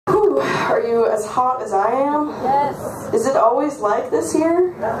Are you as hot as I am? Yes. Is it always like this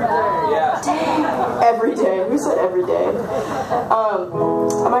here? Yeah. Dang. Every day. Who said every day?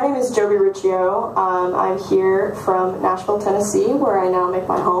 My name is Jobi Riccio. I'm here from Nashville, Tennessee, where I now make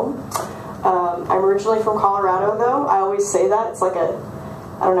my home. I'm originally from Colorado, though. I always say that. It's like a,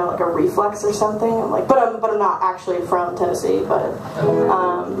 I don't know, like a reflex or something. I'm like, but I'm not actually from Tennessee. But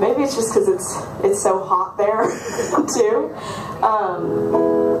maybe it's just because it's so hot there too.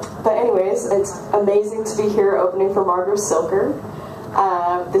 But anyways, it's amazing to be here opening for Margo Cilker.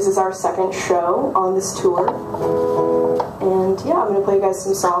 This is our second show on this tour. And yeah, I'm going to play you guys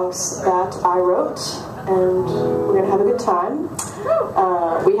some songs that I wrote, and we're going to have a good time.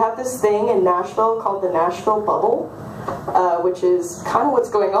 We have this thing in Nashville called the Nashville Bubble, which is kind of what's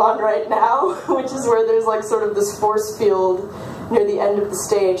going on right now, which is where there's like sort of this force field near the end of the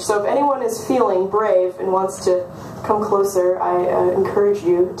stage. So if anyone is feeling brave and wants to come closer, I encourage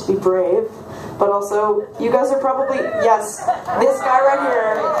you to be brave. But also, you guys are probably, yes, this guy right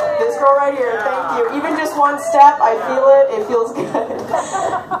here, this girl right here, thank you. Even just one step, I feel it feels good.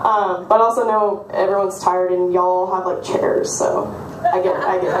 But also know everyone's tired and y'all have like chairs, so I get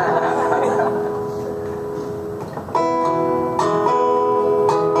it.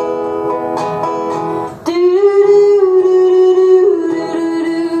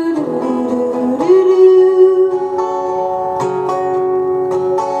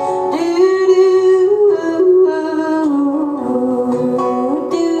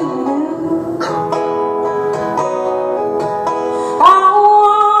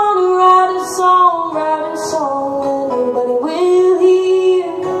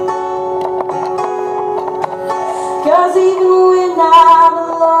 Cause even when I'm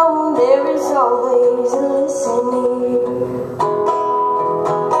alone, there is always a listening,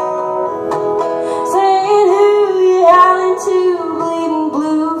 saying who you howling to, bleeding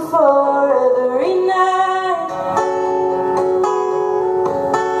blue for every night.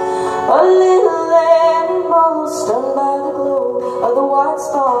 A little animal stunned by the glow of the white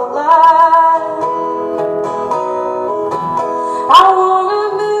spotlight. I wanna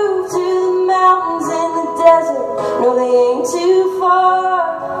move to the mountains in the desert. No, they ain't too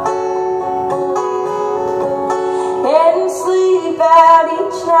far, and sleep out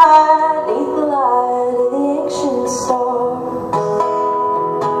each night beneath the light of the ancient stars.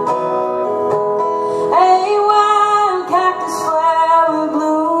 A wild cactus flower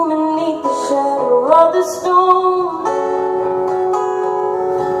blooming beneath the shadow of the storm.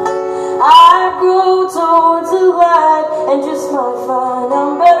 I grow towards the light and just might find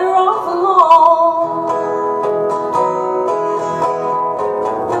I'm better off alone.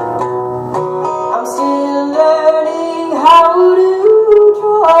 How to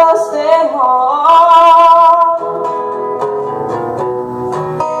trust a heart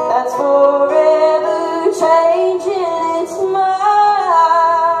that's forever changing its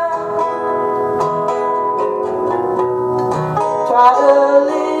mind. Try to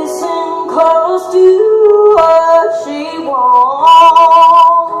listen close to what she wants,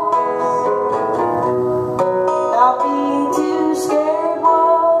 not be too scared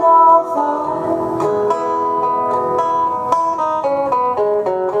what I'll find.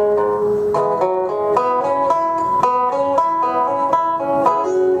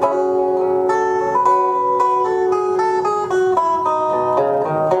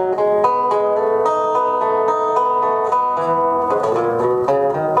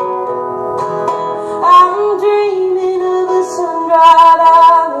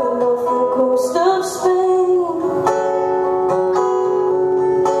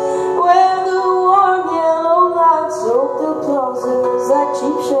 Like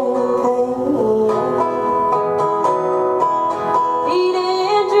cheap champagne, eat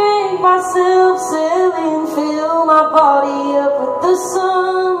and drink myself silly and fill my body up with the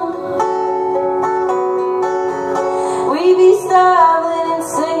sun.